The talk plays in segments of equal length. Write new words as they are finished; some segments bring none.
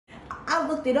I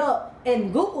looked it up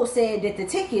and Google said that the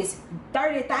ticket's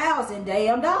 $30,000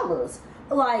 damn dollars.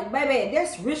 Like, baby,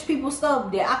 that's rich people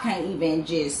stuff that I can't even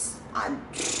just.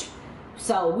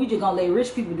 So we just gonna let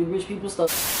rich people do rich people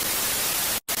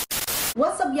stuff.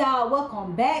 What's up, y'all?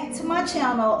 Welcome back to my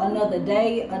channel. Another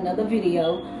day, another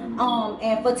video.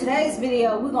 And for today's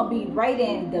video, we're gonna be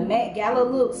rating the Met Gala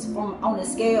looks from on a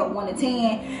scale of 1 to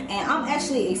 10. And I'm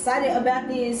actually excited about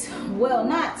this. Well,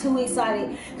 not too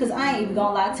excited, because I ain't even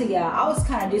gonna lie to y'all. I was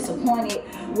kind of disappointed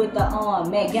with the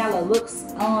Met Gala looks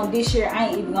this year. I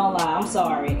ain't even gonna lie. I'm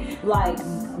sorry. Like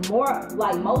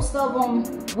most of them.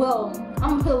 Well,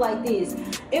 I'm gonna put it like this.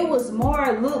 It was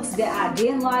more looks that I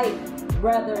didn't like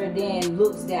rather than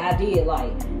looks that I did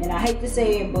like. And I hate to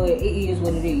say it, but it is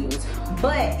what it is.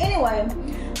 But anyway,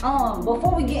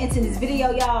 before we get into this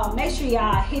video, y'all, make sure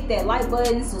y'all hit that like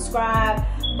button, subscribe,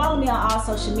 follow me on all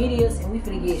social medias, and we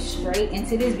finna get straight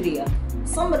into this video.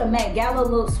 Some of the Met Gala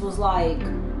looks was like,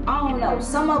 I don't know,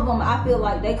 some of them I feel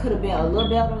like they could have been a little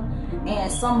better,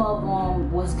 and some of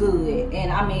them was good.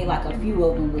 And I mean, like, a few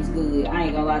of them was good. I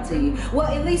ain't gonna lie to you. Well,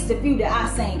 at least a few that I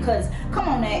seen, because come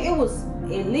on now, it was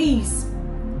at least,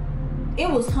 it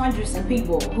was hundreds of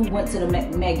people who went to the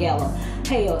Met Gala.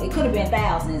 Hell, it could have been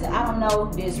thousands. I don't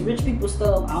know. There's rich people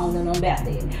stuff. I don't know nothing about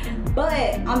that.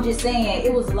 But I'm just saying,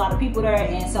 it was a lot of people there.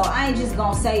 And so I ain't just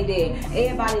going to say that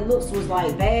everybody looks was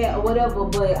like bad or whatever.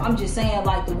 But I'm just saying,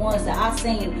 like, the ones that I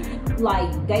seen,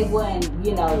 like, they wasn't,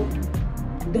 you know,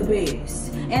 the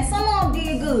best. And some of them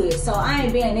did good. So I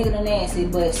ain't being nigga nasty.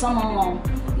 But some of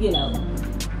them, you know,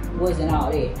 wasn't all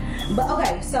that. But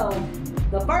okay, so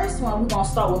the first one, we're gonna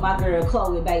start with my girl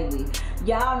Chloe Bailey.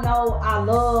 Y'all know I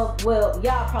love, well,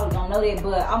 y'all probably don't know that,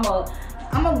 but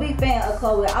I'm a big fan of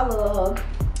Chloe. I love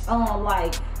her.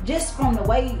 Like, just from the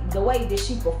way that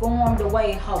she performed, the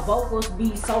way her vocals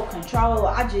be so controlled.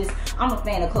 I'm a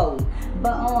fan of Chloe.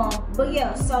 But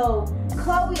yeah, so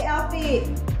Chloe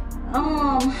outfit,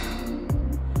 on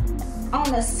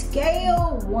a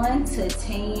scale 1 to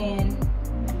 10,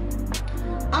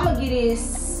 I'ma give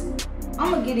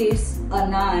this a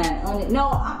 9. No,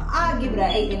 I'll give it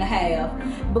an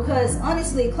 8.5, because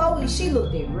honestly, Chloe, she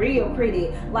looked real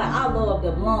pretty. Like, I love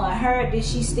the blonde hair that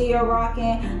she's still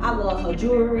rocking. I love her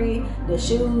jewelry. The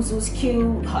shoes was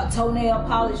cute. Her toenail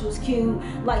polish was cute.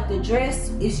 Like, the dress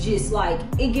is just like,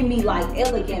 it give me like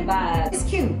elegant vibes. It's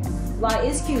cute. Like,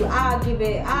 it's cute. I'll give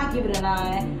it a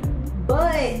 9.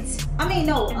 But I mean,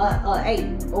 no, a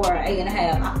 8 or an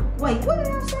 8.5. Wait, what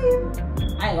did I say?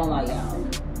 I ain't gonna lie, y'all.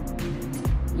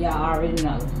 Y'all already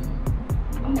know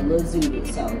I'm a little zooted,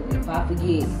 so if I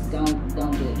forget, don't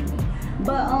judge me.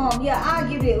 But yeah, I'll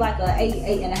give it like a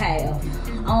 8,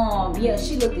 8.5. Yeah,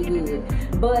 she looked good.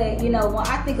 But you know, when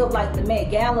I think of like the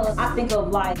Met Gala, I think of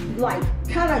like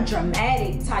kind of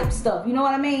dramatic type stuff. You know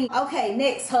what I mean? Okay,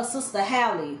 next, her sister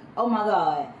Halle. Oh my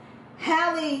God,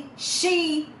 Halle,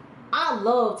 I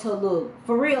loved her look.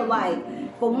 For real,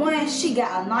 like, for one, she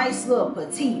got a nice little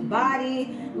petite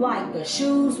body. Like, the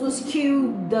shoes was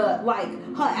cute. Her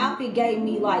outfit gave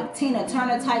me like Tina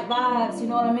Turner type vibes, you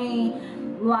know what I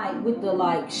mean? Like, with the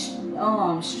like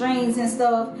strings and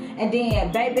stuff. And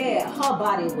then, baby, her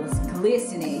body was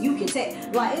glistening. You could tell,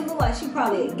 like, it looked like she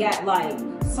probably got like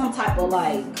some type of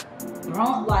like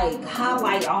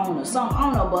highlight on or something. I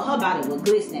don't know, but her body was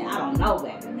glistening. I don't know,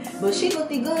 baby. But she looked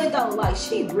good though. Like,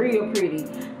 she real pretty.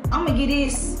 I'm gonna give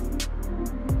this,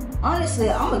 honestly,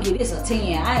 I'm gonna give this a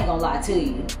 10. I ain't gonna lie to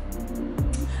you.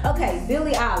 Okay,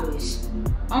 Billie Eilish.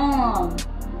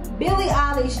 Billie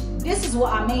Eilish, this is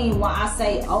what I mean when I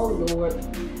say, oh Lord,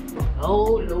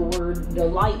 the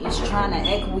light is trying to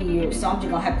act weird. So I'm just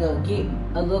gonna have to get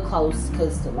a little close,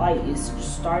 because the light is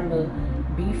starting to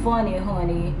be funny,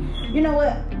 honey. You know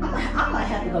what? I might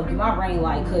have to go get my ring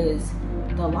light, because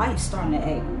the light's starting to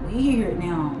act weird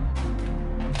now.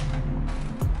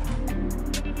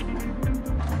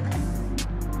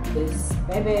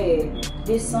 Baby,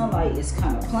 this sunlight is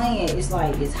kind of playing. It's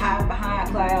like it's hiding behind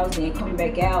clouds and coming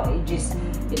back out. It just,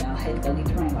 you know, I had to go get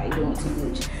the ring light, doing too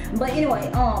much. But anyway,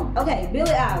 okay,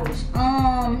 Billie Eilish.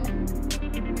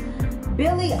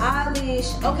 Billie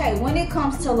Eilish, okay, when it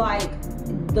comes to like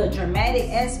the dramatic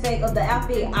aspect of the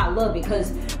outfit, I love it,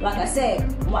 because like I said,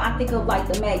 when I think of like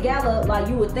the Met Gala, like,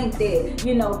 you would think that,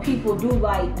 you know, people do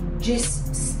like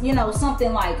just, you know,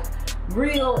 something like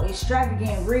real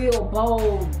extravagant, real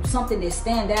bold, something that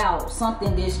stand out,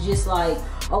 something that's just like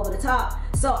over the top.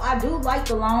 So I do like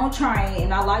the long train,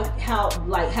 and I like how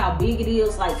big it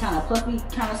is, like kind of puffy,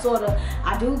 kind of sort of.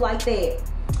 I do like that.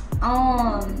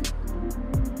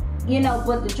 You know,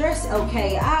 but the dress,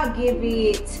 okay, I'll give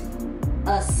it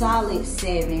a solid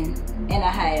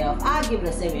 7.5. I'll give it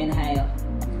a 7.5.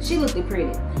 She looked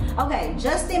pretty. Okay,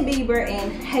 Justin Bieber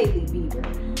and Hailey Bieber.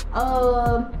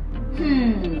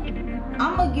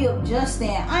 I'm gonna give Justin,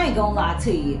 I ain't gonna lie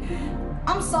to you.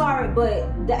 I'm sorry,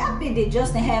 but the outfit that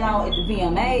Justin had on at the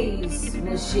VMAs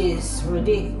was just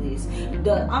ridiculous.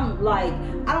 I'm like,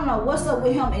 I don't know what's up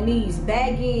with him in these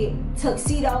baggy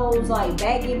tuxedos, like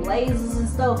baggy blazers and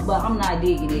stuff, but I'm not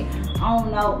digging it. I don't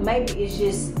know, maybe it's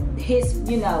just his,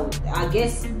 you know, I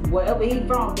guess wherever he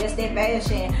from, that's that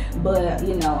fashion, but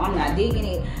you know, I'm not digging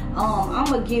it. I'm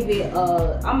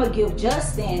gonna give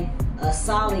Justin a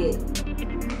solid,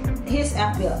 his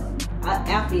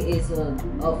outfit is a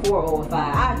 4 or a 5.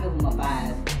 I'll give him a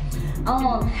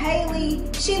 5. Hailey,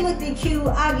 she looked cute.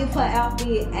 I'll give her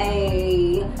outfit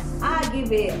I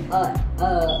give it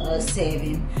a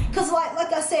 7. Cause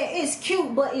like I said, it's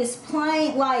cute, but it's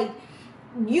plain. Like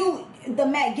the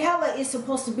Met Gala is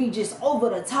supposed to be just over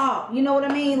the top. You know what I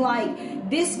mean? Like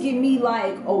this give me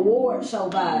like award show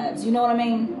vibes. You know what I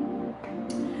mean?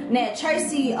 Now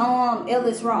Tracy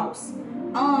Ellis Ross.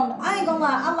 I ain't gonna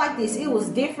lie, I like this. It was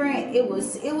different. It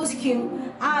was cute.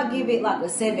 I'll give it like a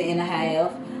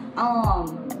 7.5.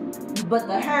 But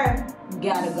the hair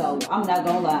gotta go. I'm not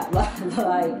gonna lie. Like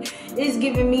it's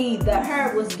giving me, the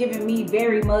hair was giving me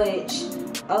very much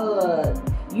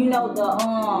you know,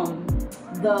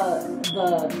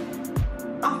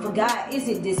 I forgot, is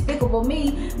it Despicable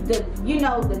Me? You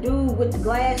know, the dude with the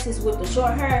glasses with the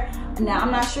short hair. Now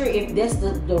I'm not sure if that's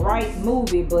the right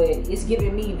movie, but it's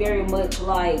giving me very much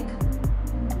like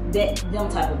them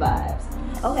type of vibes.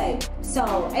 Okay,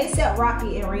 so A$AP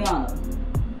Rocky and Rihanna.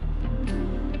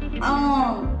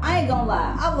 I ain't gonna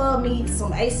lie, I love me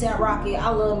some A$AP Rocky, I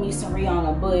love me some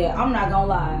Rihanna, but I'm not gonna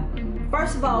lie.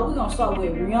 First of all, we're gonna start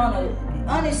with Rihanna.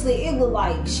 Honestly, it looked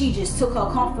like she just took her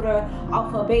comforter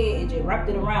off her bed and just wrapped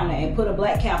it around her and put a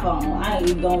black cap on. I ain't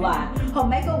even gonna lie. Her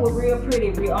makeup was real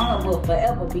pretty. Rihanna will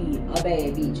forever be a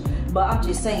bad bitch. But I'm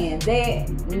just saying that,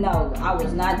 no, I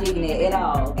was not digging it at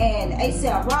all. And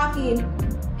A$AP Rocky,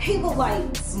 he looked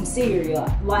like some cereal.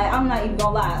 Like, I'm not even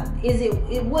gonna lie.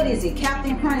 What is it?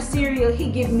 Captain Crunch cereal? He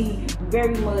give me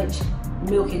very much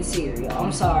milk and cereal.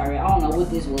 I'm sorry. I don't know what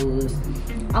this was.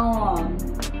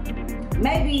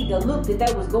 Maybe the look that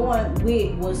they was going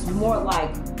with was more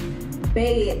like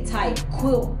bed type,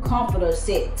 quilt comforter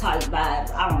set type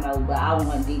vibes. I don't know, but I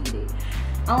wasn't digging it.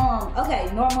 Okay,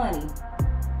 Normani.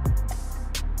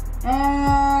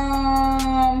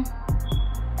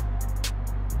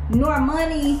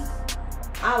 Normani,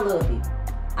 I love it.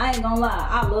 I ain't gonna lie,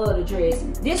 I love the dress.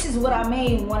 This is what I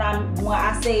mean when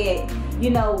I said, you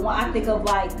know, when I think of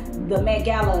like the Met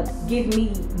Gala, give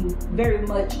me very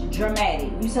much dramatic.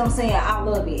 You see what I'm saying? I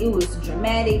love it. It was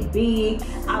dramatic, big.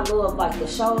 I love like the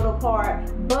shoulder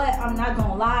part, but I'm not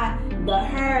gonna lie, the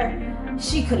hair,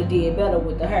 she could have did better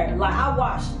with the hair. Like I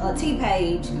watched a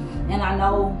T-Page, and I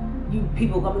know you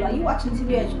people gonna be like, you watching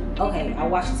T-Page? Okay, I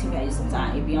watch the T-Page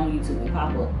sometimes. It be on YouTube, it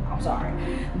pop up. I'm sorry.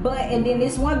 But, and then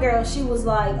this one girl, she was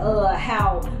like,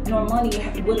 how Normani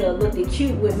would have looked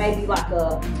cute with maybe like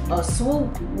a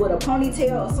swoop with a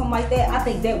ponytail or something like that. I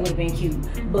think that would have been cute.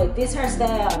 But this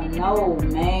hairstyle, no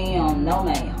ma'am, no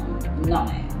ma'am, no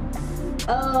ma'am.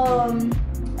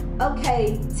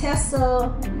 Okay,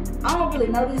 Tessa, I don't really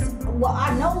know this. Well,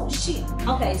 I know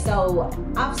okay, so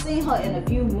I've seen her in a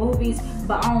few movies,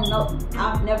 but I don't know,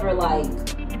 I've never like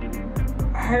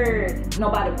heard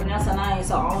nobody pronounce her name,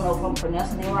 so I don't know if I'm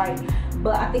pronouncing it right.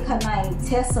 But I think her name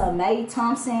Tessa Mae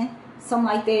Thompson, something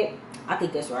like that. I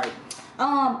think that's right.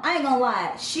 I ain't gonna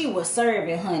lie, she was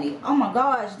serving, honey. Oh my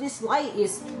gosh, this light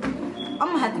is, I'm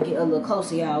gonna have to get a little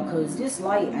closer, y'all, cause this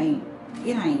light ain't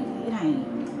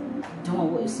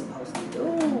doing what it's supposed to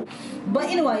do. But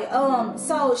anyway,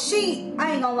 so she,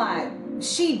 I ain't gonna lie,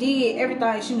 she did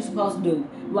everything she was supposed to do.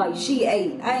 Like she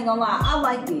ate. I ain't gonna lie, I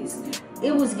like this.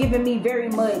 It was giving me very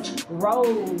much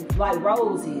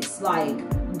roses, like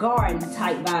garden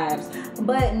type vibes.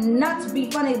 But not to be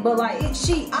funny, but like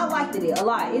I liked it a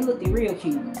lot. It looked real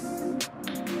cute.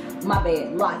 My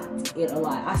bad, liked it a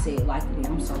lot. I said liked it.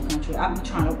 I'm so country. I be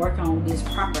trying to work on this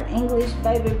proper English,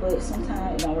 baby, but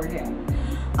sometimes it don't work out.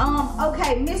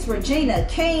 Okay, Miss Regina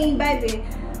King, baby.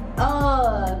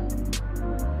 I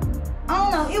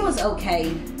don't know, it was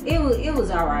okay. It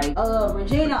was alright.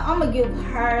 Regina, I'm gonna give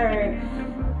her,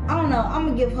 I don't know, I'm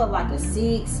gonna give her like a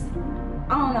 6.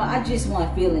 I don't know, I just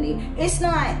wasn't feeling it. It's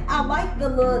not, I like the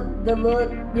look,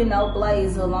 you know,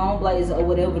 blazer, long blazer or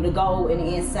whatever, the gold in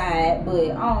the inside,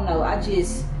 but I don't know,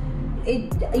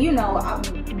 you know,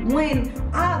 when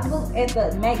I look at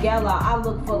the Met Gala, I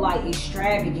look for like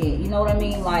extravagant, you know what I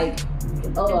mean? Like,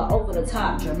 over the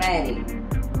top, dramatic.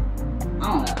 I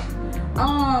don't know.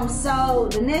 So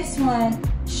the next one,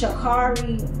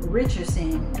 Sha'Carri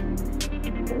Richardson.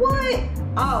 What?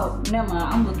 Oh, never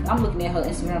mind. I'm looking at her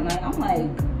Instagram name. I'm like,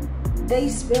 they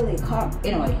spell it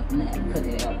anyway, nah, cut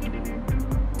it out.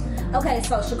 Okay,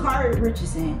 so Sha'Carri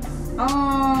Richardson.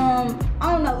 I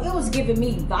don't know. It was giving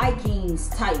me Vikings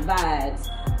type vibes.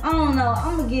 I don't know.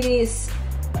 I'm gonna give this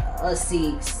a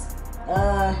 6.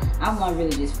 I'm not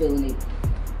really just feeling it.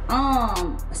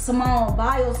 Simone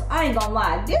Biles, I ain't gonna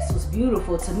lie, this was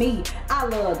beautiful to me. I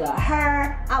love the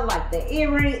hair, I like the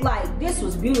earring, like this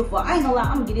was beautiful. I ain't gonna lie,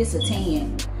 I'm gonna give this a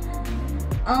 10.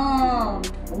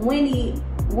 Winnie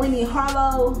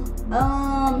Harlow,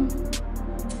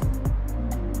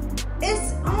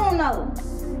 it's, I don't know.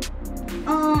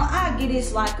 I give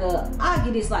this like a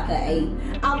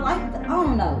 8. I like the, I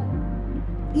don't know.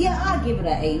 Yeah, I'll give it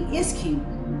an 8. It's cute.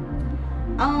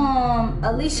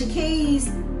 Alicia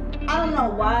Keys, I don't know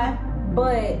why,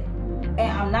 but, and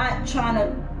I'm not trying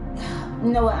to, you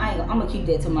know what, I'm gonna keep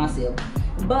that to myself.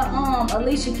 But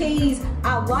Alicia Keys,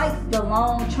 I like the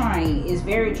long train. It's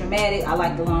very dramatic. I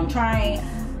like the long train.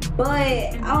 But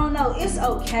I don't know, it's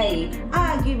okay.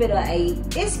 I give it an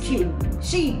 8. It's cute.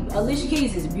 Alicia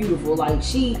Keys is beautiful. Like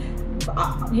she,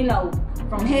 you know,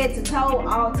 from head to toe,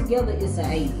 all together, it's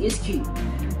an 8. It's cute.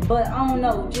 But I don't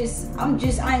know, I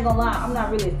ain't gonna lie, I'm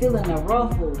not really feeling the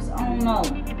ruffles. I don't know.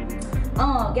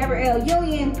 Gabrielle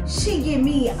Union, she give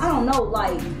me, I don't know,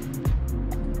 like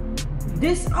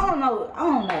this, I don't know.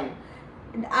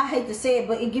 I hate to say it,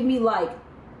 but it give me like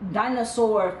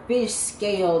dinosaur fish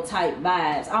scale type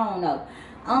vibes. I don't know.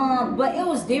 But it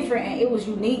was different and it was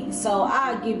unique, so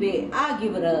I'll give it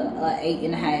a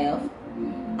 8.5.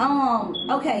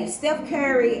 Okay, Steph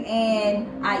Curry and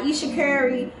Aisha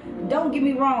Curry, don't get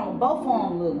me wrong, both of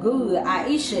them look good.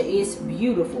 Aisha is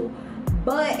beautiful,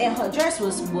 and her dress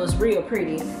was real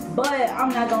pretty. But I'm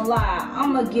not gonna lie,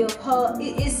 I'm gonna give her,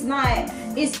 it's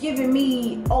giving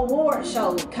me award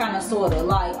show kind of sort of,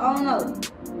 like, I don't know.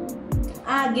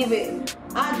 I give it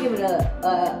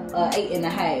a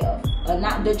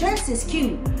 8.5. The dress is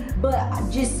cute, but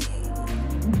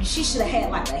she should have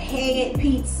had like a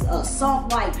headpiece or something.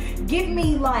 Like, give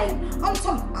me like, I'm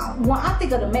talking, when I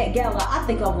think of the Met Gala, I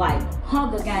think of like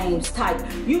Hunger Games type.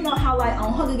 You know how like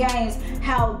on Hunger Games,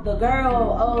 how the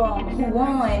girl who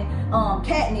won,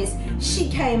 Katniss, she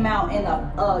came out in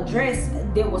a dress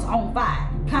that was on fire.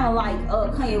 Kind of like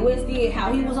Kanye West did,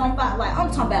 how he was on fire. Like, I'm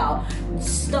talking about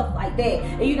stuff like that.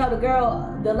 And you know, the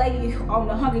lady on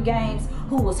the Hunger Games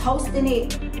who was hosting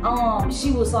it,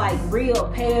 she was like real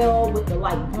pale with the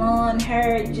like blonde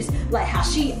hair, just like how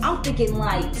I'm thinking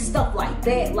like stuff like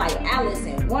that, like Alice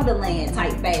in Wonderland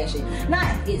type fashion.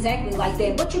 Not exactly like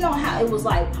that, but you know how it was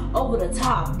like over the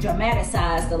top,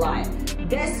 dramatized.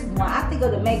 That's when I think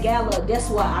of the Met Gala, that's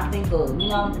what I think of, you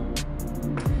know.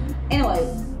 Anyway,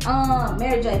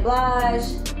 Mary J.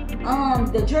 Blige,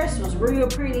 the dress was real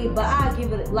pretty, but I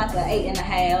give it like an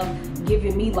 8.5,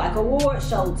 giving me like award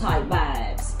show type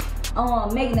vibes.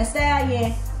 Megan Thee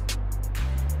Stallion,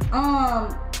 I'm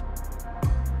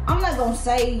not gonna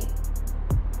say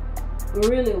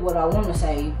really what I want to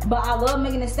say, but I love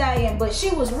Megan Thee Stallion, but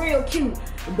she was real cute.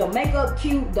 The makeup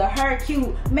cute, the hair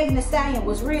cute. Megan Thee Stallion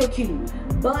was real cute,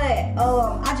 but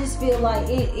I just feel like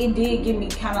it did give me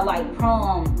kind of like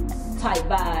prom type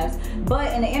vibes.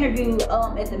 But in the interview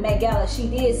at the Met Gala, she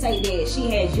did say that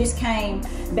she had just came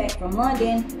back from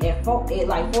London at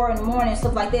like 4 in the morning,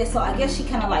 stuff like that. So I guess she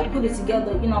kind of like put it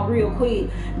together, you know, real quick.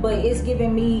 But it's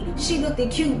giving me, she looked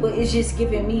cute, but it's just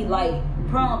giving me like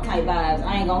prom type vibes.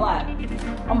 I ain't gonna lie.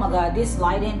 Oh my god, this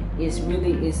lighting is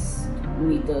really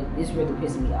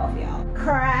pissing me off, y'all.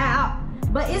 Crap.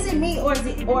 But is it me, or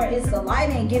is the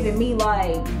lighting giving me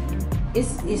like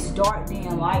it's dark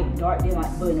then light, But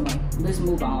anyway, let's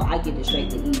move on. I get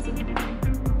distracted easy.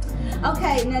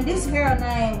 Okay, now this girl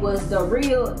name was the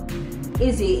real,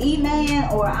 is it E-Man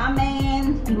or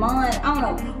I-Man? Iman? I don't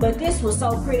know. But this was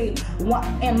so pretty.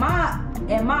 In my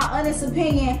honest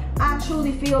opinion, I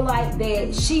truly feel like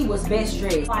that she was best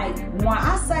dressed. Like, when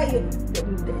I say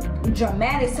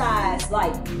dramatized,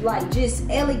 like just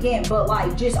elegant, but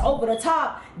like just over the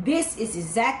top, this is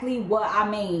exactly what I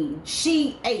mean.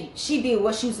 She did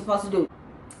what she was supposed to do.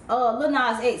 Lil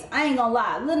Nas X, I ain't gonna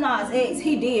lie, Lil Nas X,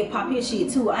 he did pop his shit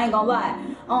too, I ain't gonna lie.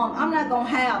 I'm not gonna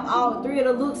have all 3 of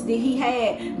the looks that he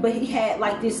had, but he had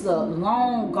like this little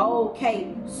long gold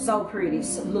cape, so pretty,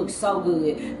 looked so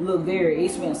good, looked very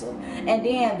expensive. And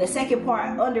then the second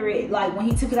part under it, like when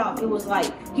he took it off, it was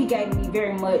like, he gave me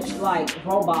very much like a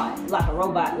robot,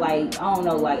 like I don't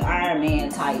know, like Iron Man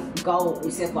type gold,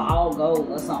 except for all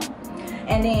gold or something.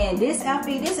 And then this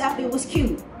outfit was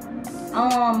cute.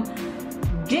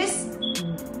 Just,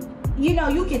 you know,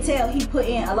 you can tell he put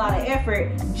in a lot of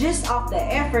effort. Just off the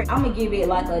effort, I'm gonna give it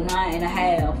like a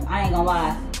 9.5. I ain't gonna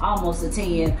lie, almost a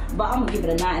 10, but I'm gonna give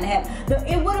it a 9.5.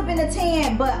 It would have been a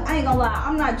 10, but I ain't gonna lie,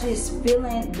 I'm not just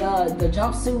feeling the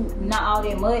jumpsuit, not all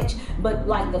that much, but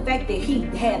like the fact that he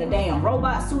had a damn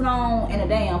robot suit on and a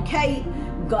damn cape,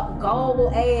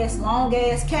 gold ass, long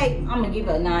ass cape, I'm gonna give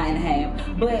it a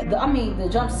 9.5. But the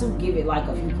jumpsuit, give it like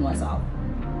a few points off.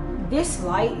 This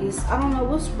light is, I don't know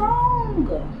what's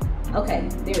wrong. Okay,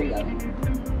 there we go.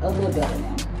 A little better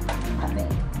now, I think.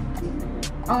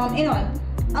 Anyway,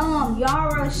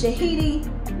 Yara Shahidi,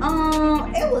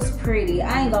 it was pretty.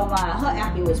 I ain't gonna lie, her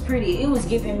outfit was pretty. It was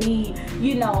giving me,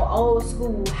 you know, old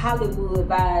school Hollywood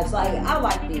vibes. Like, I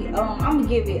liked it. I'm gonna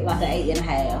give it like an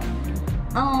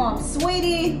 8.5.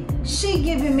 Sweetie, she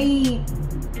giving me,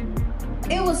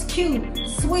 it was cute.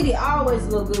 Sweetie always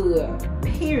look good,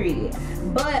 period.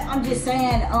 But I'm just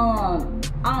saying, I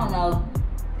don't know.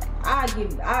 I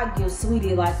give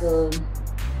Sweetie like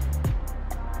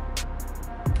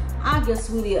I give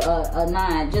Sweetie a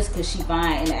 9 just cause she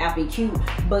fine and the outfit cute.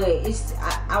 But it's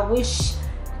I wish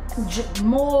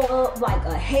more of like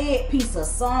a headpiece or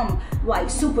some like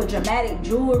super dramatic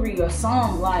jewelry or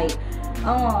something. Like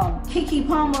Keke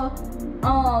Palmer,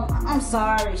 I'm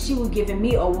sorry, she was giving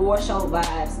me award show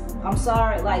vibes. I'm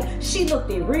sorry, like she looked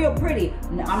it real pretty.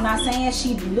 I'm not saying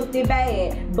she looked it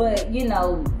bad, but you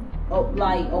know,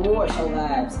 like award show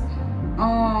vibes.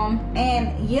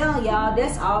 And yeah, y'all,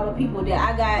 that's all the people that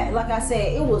I got. Like I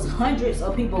said, it was hundreds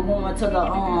of people going to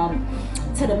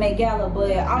the Met Gala,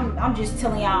 but I'm just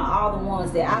telling y'all all the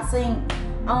ones that I seen.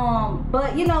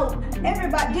 But you know,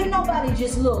 everybody, didn't nobody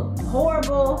just look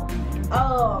horrible.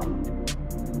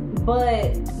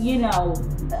 But you know,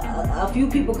 a few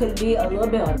people could be a little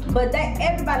better, but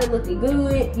everybody looked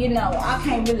good. You know, I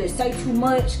can't really say too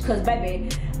much because baby,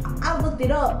 I looked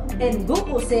it up and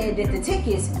Google said that the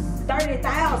tickets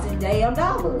 $30,000 damn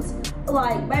dollars.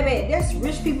 Like baby, that's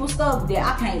rich people stuff that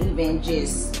I can't even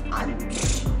just.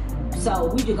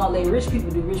 So we just gonna let rich people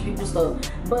do rich people stuff.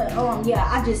 But yeah,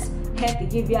 I just have to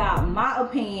give y'all my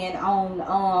opinion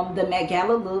on the Met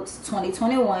Gala looks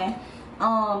 2021.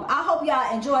 I hope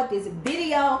y'all enjoyed this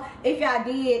video. If y'all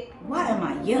did, why am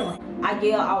I yelling? I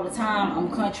yell all the time. I'm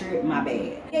country, my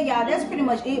bad. Yeah, y'all, that's pretty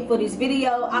much it for this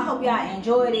video. I hope y'all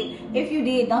enjoyed it. If you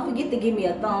did, don't forget to give me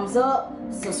a thumbs up,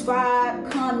 subscribe,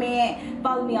 comment,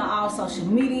 follow me on all social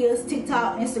medias,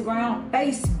 TikTok, Instagram,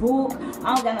 Facebook.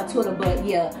 I don't got no Twitter, but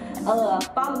yeah,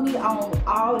 follow me on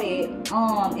all that.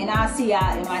 And I'll see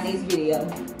y'all in my next video.